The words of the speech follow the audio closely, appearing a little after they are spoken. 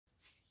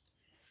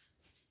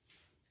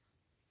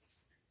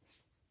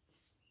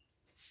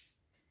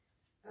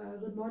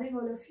Good morning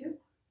all of you.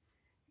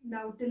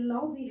 Now till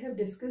now we have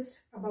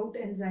discussed about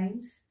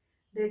enzymes,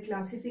 their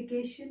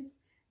classification,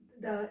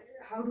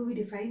 how do we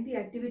define the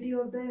activity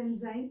of the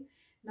enzyme.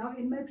 Now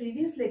in my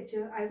previous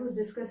lecture I was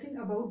discussing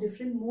about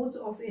different modes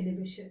of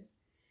inhibition,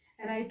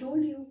 and I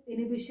told you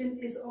inhibition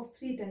is of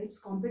three types: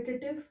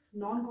 competitive,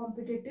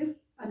 non-competitive,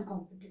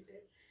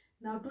 uncompetitive.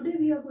 Now today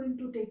we are going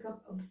to take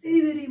up a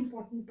very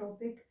important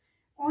topic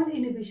on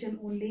inhibition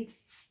only,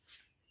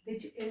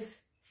 which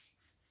is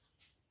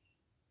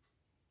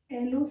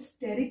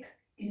allosteric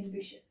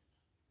inhibition.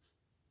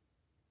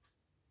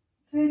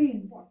 Very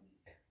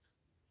important.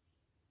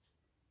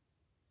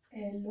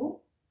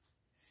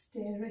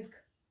 Allosteric.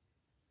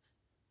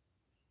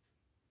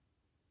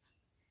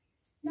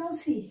 Now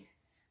see,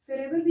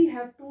 wherever we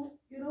have to,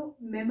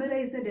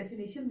 memorize the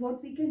definition,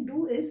 what we can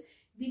do is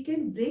we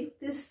can break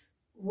this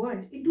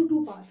word into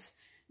two parts.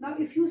 Now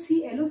if you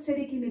see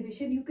allosteric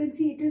inhibition, you can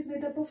see it is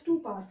made up of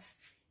two parts: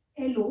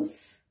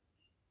 allos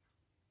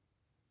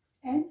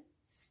and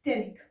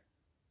steric.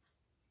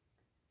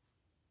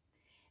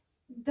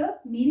 The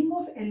meaning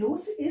of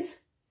allos is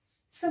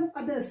some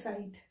other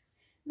site.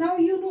 Now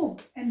you know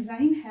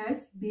enzyme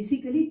has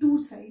basically two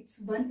sites.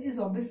 One is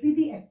obviously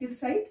the active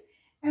site,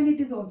 and it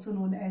is also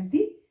known as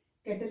the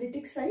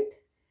catalytic site.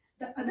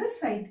 The other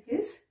site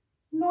is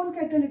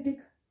non-catalytic.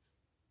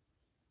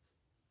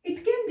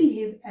 It can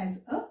behave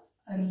as a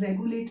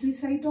regulatory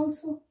site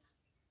also.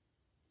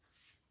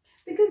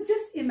 Because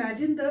just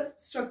imagine the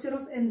structure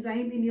of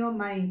enzyme in your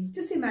mind.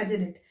 Just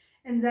imagine it.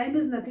 Enzyme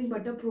is nothing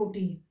but a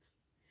protein.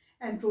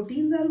 And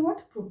proteins are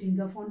what? Proteins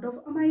are formed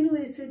of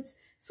amino acids.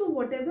 So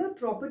whatever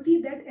property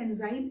that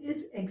enzyme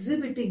is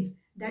exhibiting,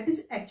 that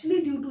is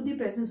actually due to the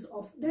presence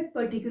of that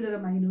particular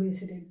amino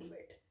acid into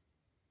it.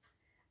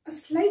 A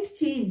slight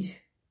change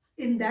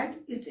in that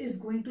is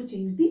going to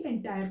change the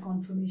entire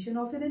conformation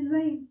of an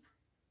enzyme.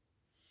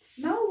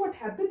 Now what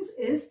happens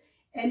is,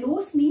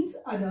 allos means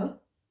other.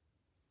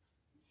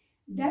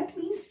 That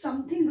means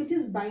something which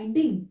is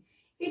binding.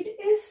 It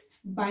is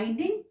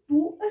binding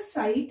to a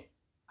site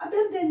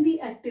other than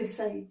the active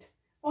site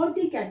or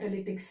the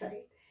catalytic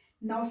site.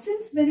 Now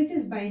since when it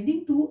is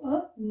binding to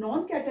a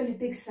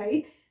non-catalytic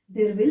site,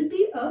 there will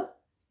be a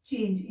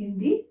change in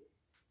the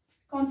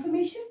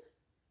conformation,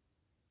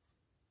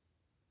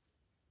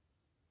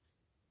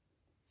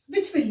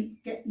 which will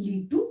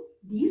lead to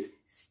these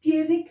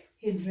steric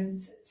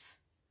hindrances.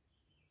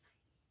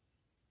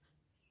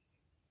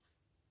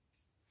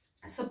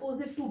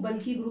 Suppose if two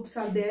bulky groups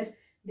are there,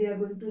 they are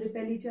going to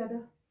repel each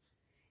other.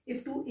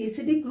 If two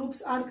acidic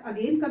groups are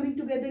again coming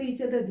together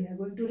each other, they are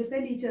going to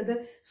repel each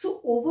other.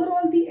 So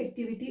overall the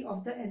activity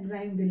of the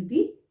enzyme will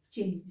be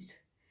changed.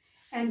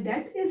 And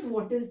that is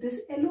what is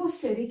this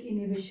allosteric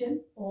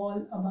inhibition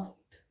all about.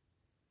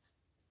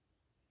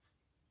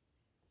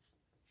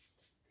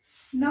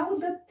 Now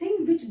the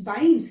thing which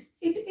binds,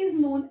 it is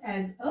known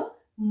as a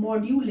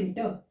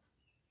modulator.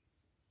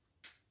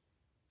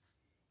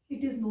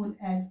 It is known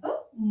as a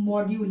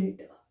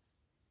modulator.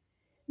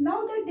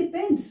 Now that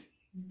depends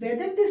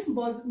whether this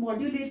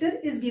modulator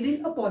is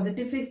giving a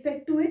positive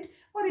effect to it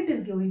or it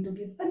is going to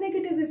give a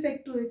negative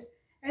effect to it.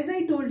 As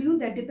I told you,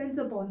 that depends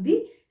upon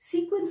the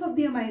sequence of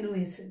the amino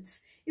acids.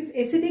 If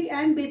acidic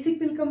and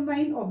basic will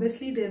combine,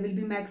 obviously there will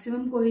be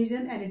maximum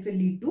cohesion and it will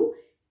lead to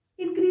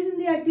increase in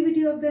the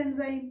activity of the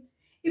enzyme.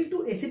 If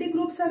two acidic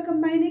groups are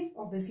combining,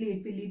 obviously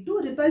it will lead to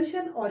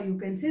repulsion, or you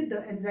can say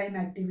the enzyme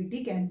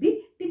activity can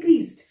be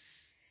decreased.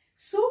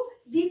 So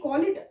we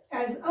call it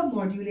as a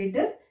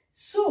modulator.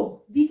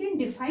 So we can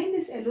define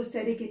this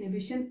allosteric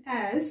inhibition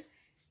as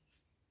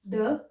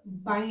the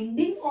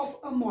binding of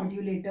a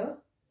modulator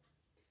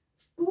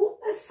to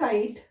a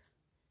site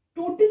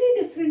totally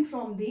different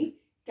from the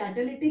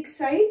catalytic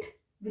site,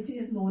 which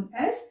is known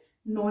as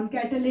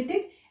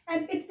non-catalytic,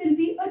 and it will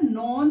be a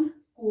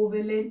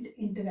non-covalent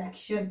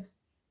interaction.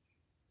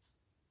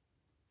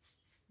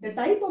 The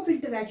type of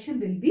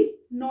interaction will be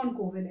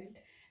non-covalent.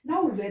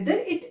 Now whether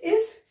it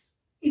is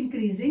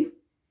increasing,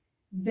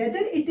 whether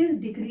it is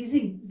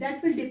decreasing,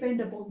 that will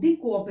depend upon the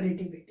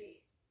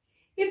cooperativity.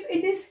 If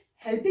it is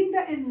helping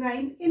the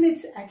enzyme in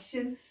its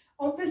action,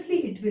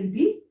 obviously it will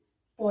be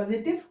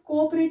positive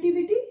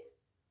cooperativity.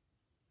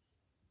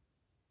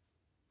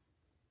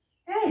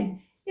 And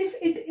if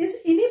it is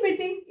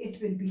inhibiting,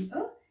 it will be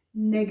a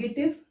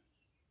negative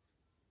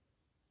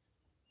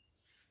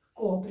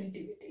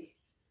cooperativity.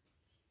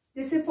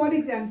 They say, for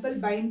example,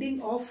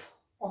 binding of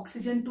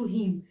oxygen to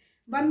heme.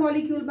 One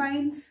molecule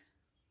binds,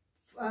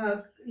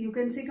 you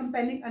can say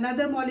compelling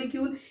another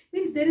molecule,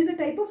 means there is a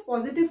type of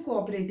positive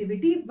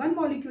cooperativity. If one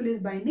molecule is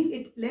binding,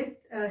 it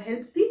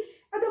helps the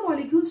other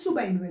molecules to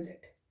bind with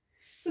it.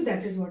 So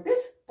that is what is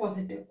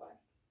positive one.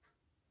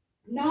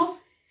 Now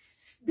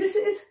this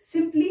is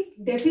simply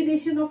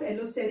definition of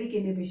allosteric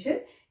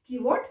inhibition.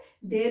 Keyword: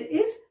 there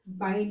is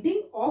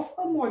binding of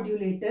a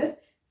modulator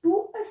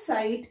to a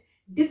site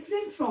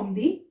different from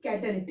the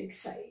catalytic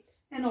site.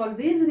 And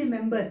always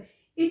remember,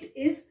 it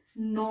is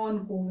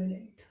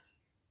non-covalent.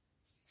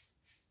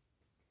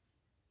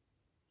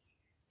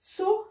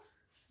 So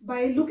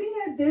by looking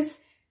at this,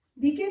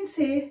 we can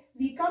say,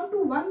 we come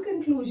to one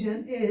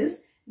conclusion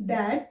is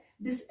that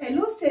this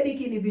allosteric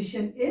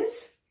inhibition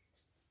is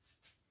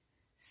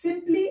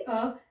simply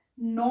a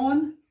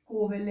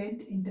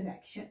non-covalent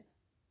interaction.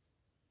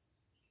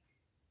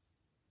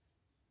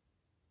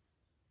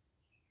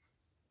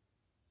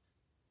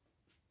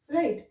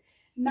 Right.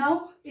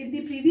 Now, in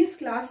the previous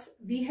class,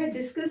 we had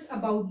discussed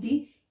about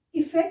the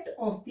effect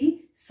of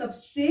the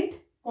substrate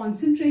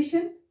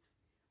concentration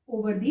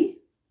over the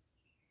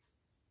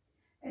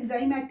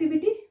enzyme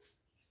activity.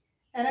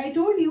 And I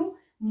told you,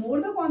 more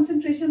the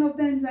concentration of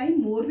the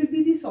enzyme, more will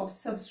be the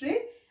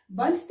substrate.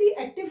 Once the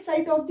active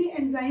site of the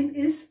enzyme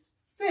is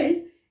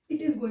filled,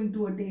 it is going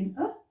to attain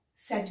a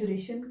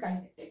saturation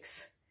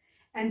kinetics.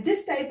 And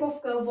this type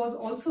of curve was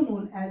also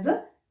known as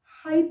a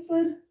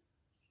hyperbolic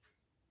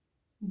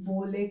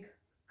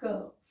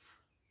curve.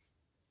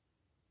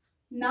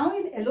 Now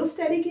in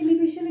allosteric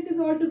inhibition, it is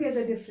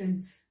altogether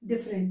different.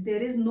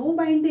 There is no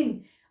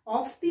binding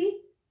of the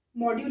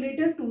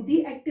modulator to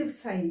the active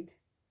site.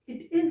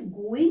 It is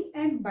going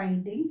and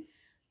binding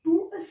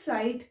to a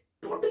site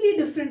totally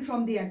different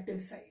from the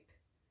active site,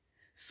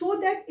 so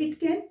that it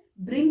can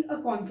bring a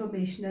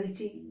conformational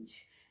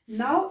change.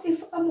 Now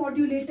if a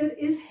modulator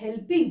is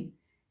helping,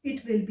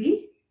 it will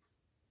be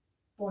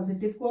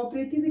positive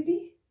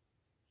cooperativity.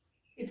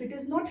 If it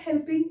is not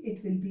helping,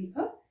 it will be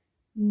a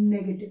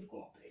negative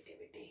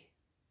cooperativity.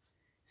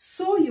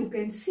 So you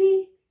can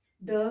see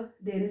there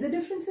is a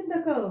difference in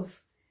the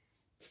curve.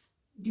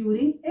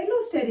 During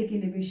allosteric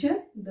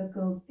inhibition, the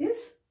curve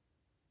is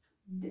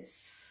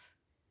this,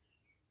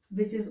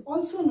 which is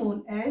also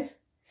known as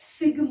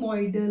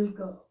sigmoidal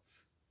curve.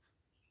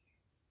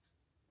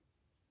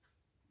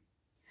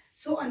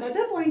 So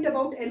another point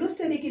about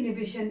allosteric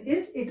inhibition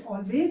is it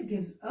always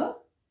gives a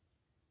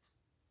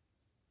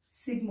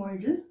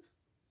sigmoidal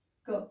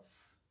curve.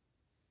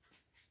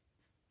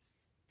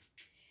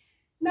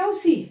 Now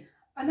see,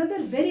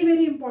 another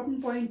very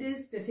important point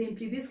is, just in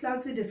previous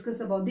class we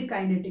discussed about the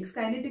kinetics.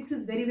 Kinetics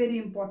is very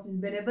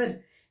important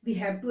whenever we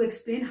have to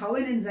explain how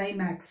an enzyme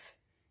acts.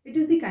 It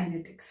is the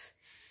kinetics.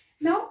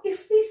 Now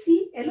if we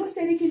see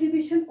allosteric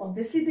inhibition,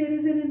 obviously there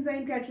is an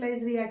enzyme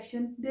catalyzed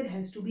reaction. There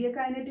has to be a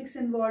kinetics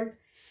involved.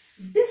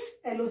 This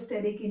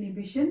allosteric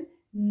inhibition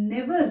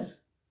never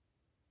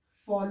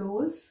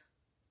follows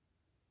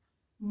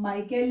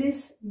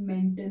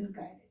Michaelis-Menten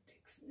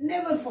kinetics.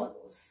 Never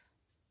follows.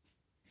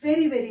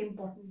 Very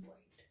important point.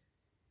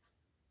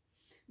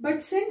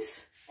 But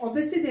since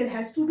obviously there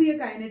has to be a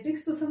kinetics,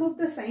 so some of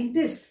the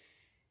scientists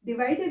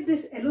divided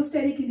this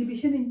allosteric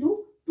inhibition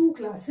into two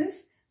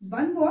classes.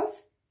 One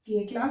was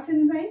K-class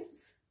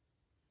enzymes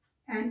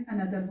and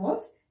another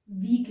was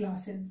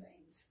V-class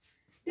enzymes,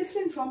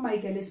 different from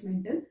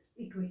Michaelis-Menten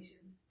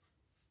equation.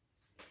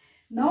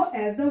 Now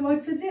as the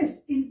word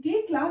suggests, in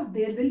K-class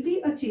there will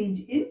be a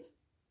change in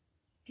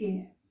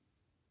Km.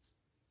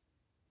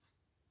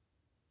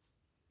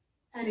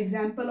 An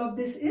example of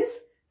this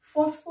is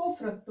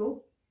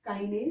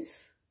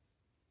phosphofructokinase,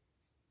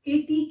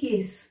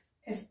 ATCase,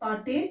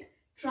 aspartate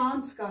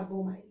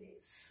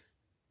transcarbamylase.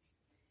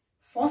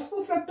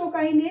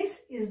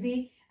 Phosphofructokinase is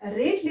the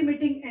rate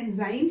limiting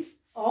enzyme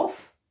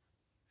of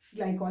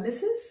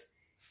glycolysis,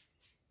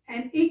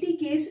 and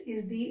ATCase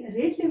is the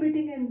rate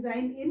limiting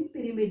enzyme in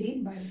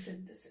pyrimidine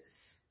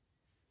biosynthesis.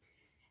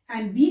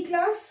 And V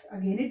class,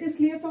 again it is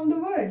clear from the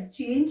word,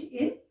 change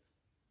in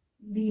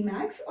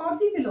Vmax or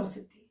the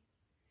velocity.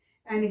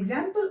 An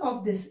example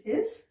of this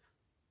is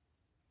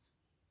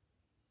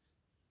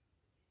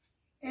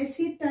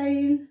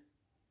acetyl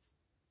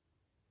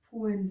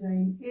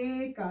coenzyme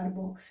A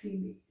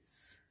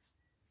carboxylase.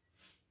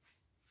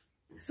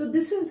 So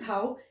this is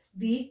how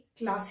we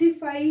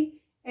classify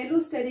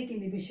allosteric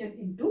inhibition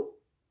into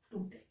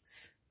two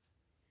things.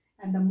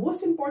 And the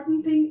most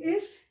important thing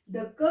is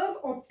the curve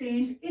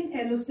obtained in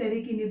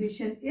allosteric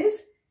inhibition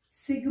is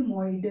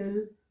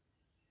sigmoidal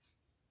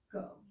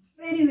curve.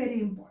 Very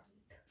important.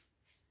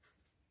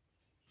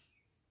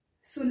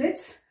 So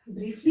let's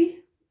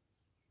briefly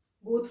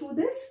go through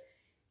this.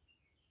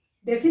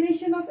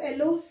 Definition of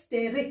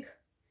allosteric: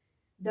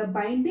 the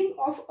binding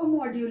of a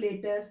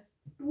modulator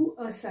to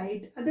a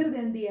site other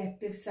than the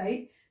active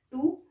site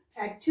to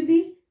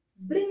actually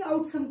bring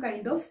out some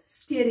kind of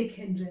steric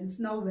hindrance.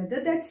 Now whether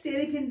that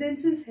steric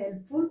hindrance is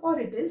helpful or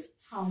it is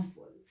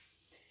harmful.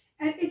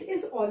 And it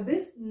is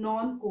always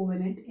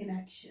non-covalent in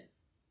action.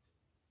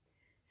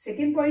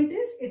 Second point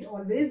is it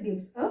always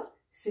gives a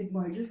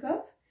sigmoidal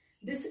curve.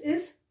 This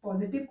is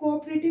positive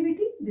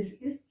cooperativity, this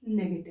is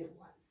negative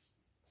one.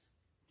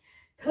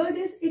 Third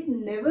is it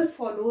never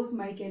follows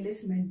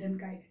Michaelis-Menten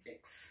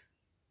kinetics.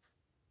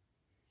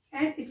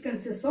 And it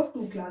consists of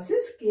two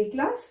classes. K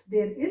class,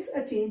 there is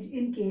a change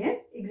in Km.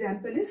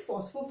 Example is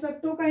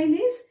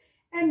phosphofructokinase.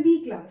 And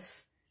V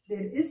class,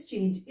 there is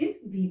change in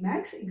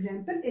Vmax.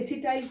 Example,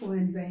 acetyl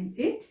coenzyme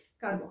A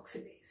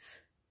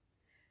carboxylase.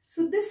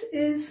 So this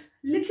is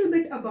little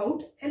bit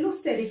about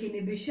allosteric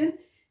inhibition,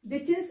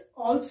 which is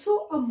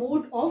also a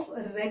mode of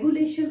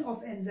regulation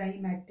of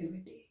enzyme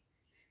activity.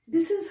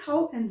 This is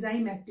how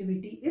enzyme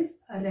activity is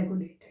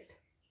regulated.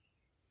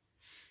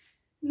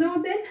 Now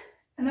then,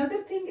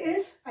 another thing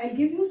is, I'll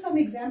give you some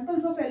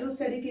examples of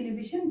allosteric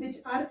inhibition which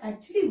are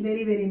actually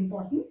very, very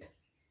important.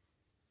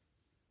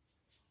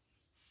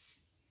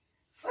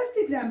 First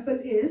example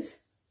is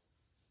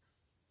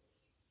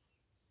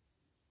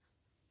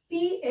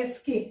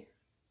PFK,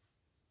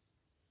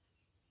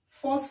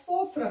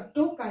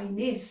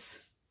 phosphofructokinase.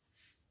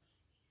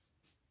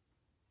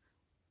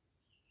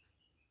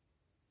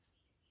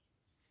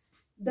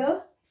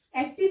 The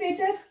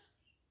activator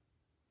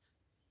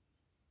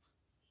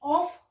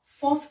of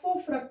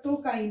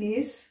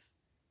phosphofructokinase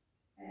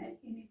and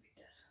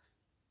inhibitor.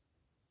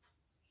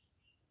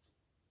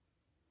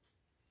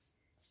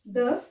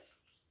 The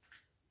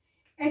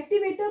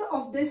activator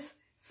of this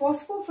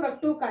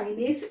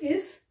phosphofructokinase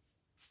is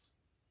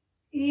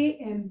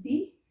AMP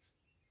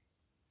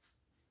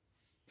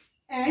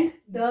and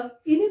the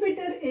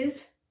inhibitor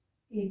is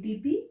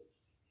ATP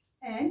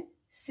and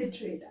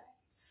citrate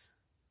ions.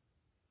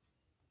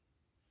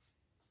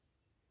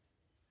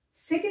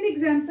 Second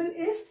example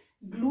is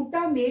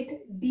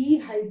glutamate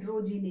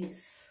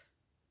dehydrogenase.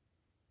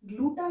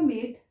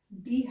 Glutamate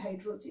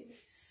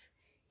dehydrogenase.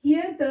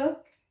 Here the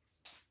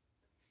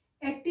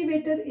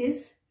activator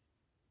is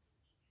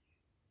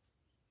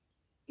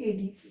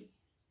ADP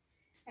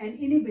and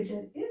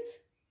inhibitor is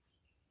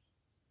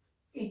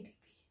ATP.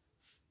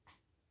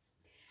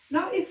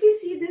 Now if we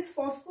see this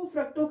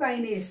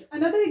phosphofructokinase,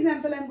 another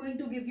example I am going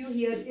to give you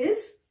here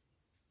is,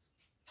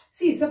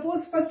 see,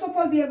 suppose first of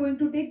all we are going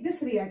to take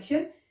this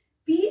reaction.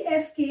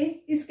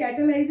 PFK is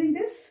catalyzing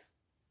this.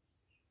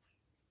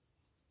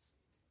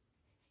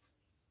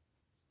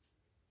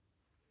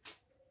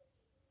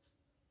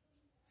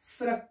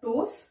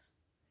 Fructose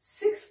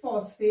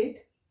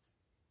 6-phosphate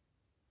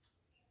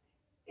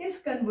is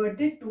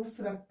converted to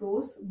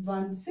fructose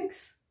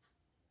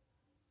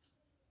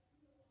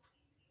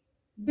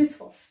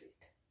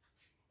 1,6-bisphosphate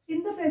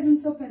in the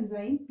presence of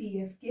enzyme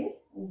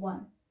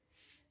PFK1.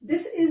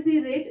 This is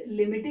the rate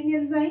limiting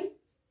enzyme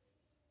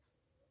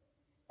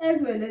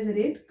as well as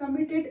rate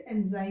committed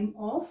enzyme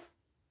of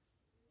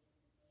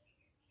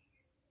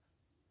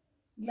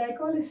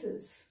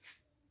glycolysis.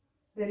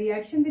 The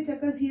reaction which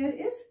occurs here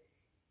is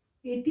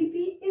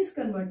ATP is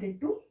converted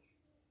to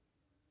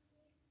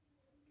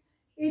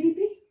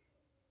ADP.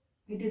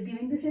 It is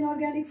giving this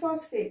inorganic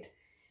phosphate.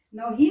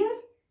 Now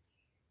here,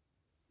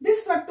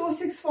 this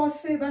fructose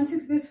 6-phosphate,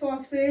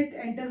 1,6-bisphosphate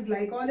enters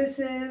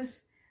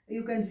glycolysis.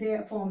 You can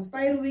say forms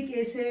pyruvic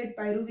acid.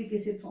 Pyruvic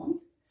acid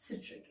forms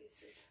citric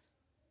acid.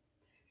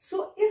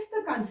 So if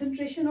the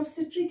concentration of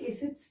citric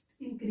acid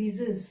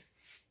increases,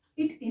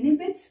 it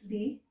inhibits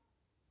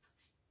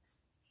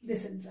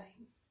this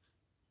enzyme.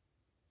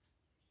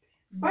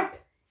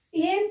 But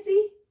AMP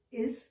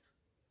is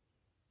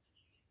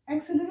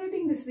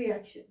accelerating this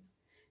reaction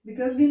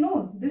because we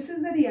know this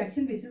is the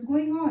reaction which is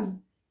going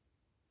on.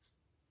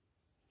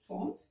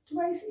 Forms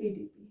twice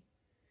ADP.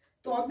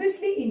 So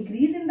obviously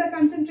increase in the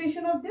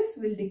concentration of this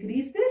will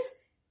decrease this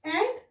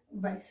and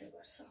vice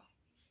versa.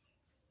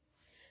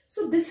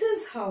 So this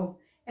is how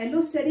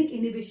allosteric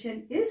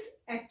inhibition is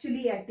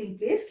actually acting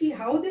place.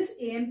 How this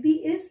AMP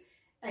is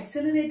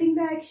accelerating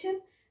the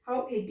action,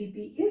 how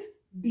ATP is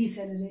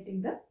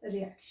decelerating the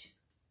reaction.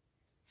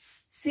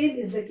 Same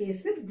is the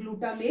case with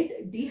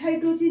glutamate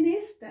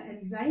dehydrogenase, the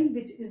enzyme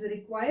which is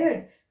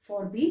required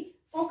for the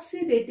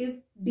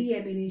oxidative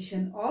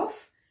deamination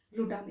of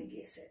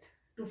glutamic acid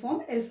to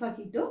form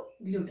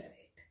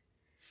alpha-ketoglutarate.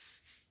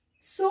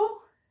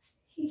 So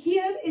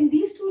here in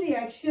these two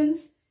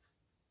reactions,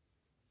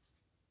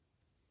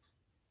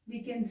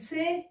 we can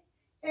say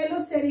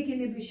allosteric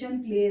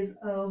inhibition plays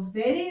a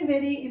very,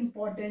 very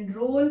important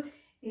role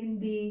in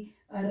the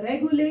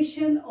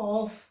regulation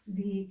of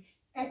the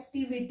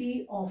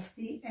activity of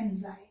the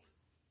enzyme.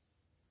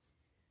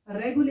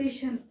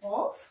 Regulation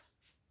of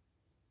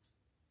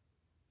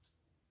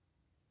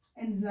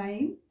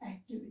enzyme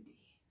activity.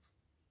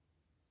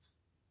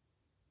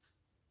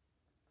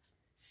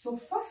 So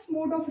first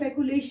mode of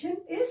regulation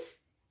is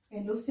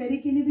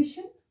allosteric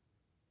inhibition.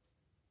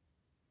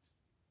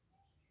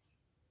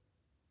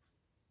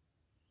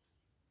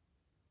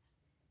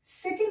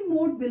 Second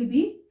mode will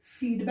be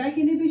feedback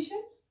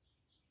inhibition.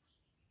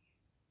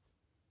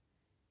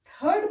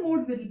 Third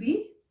mode will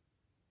be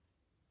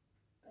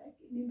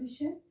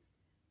inhibition,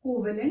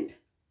 covalent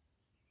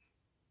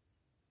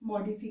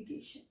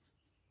modification.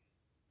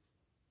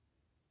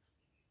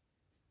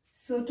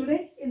 So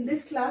today in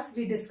this class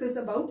we discussed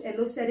about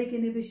allosteric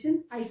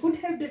inhibition. I could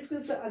have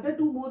discussed the other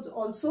two modes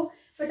also,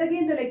 but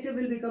again the lecture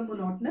will become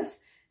monotonous.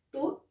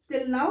 So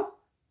till now,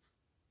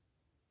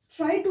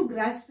 try to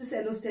grasp this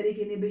allosteric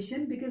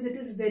inhibition because it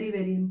is very,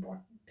 very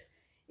important.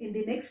 In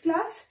the next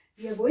class,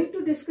 we are going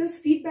to discuss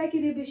feedback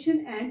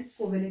inhibition and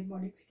covalent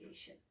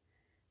modification.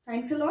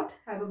 Thanks a lot.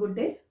 Have a good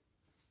day.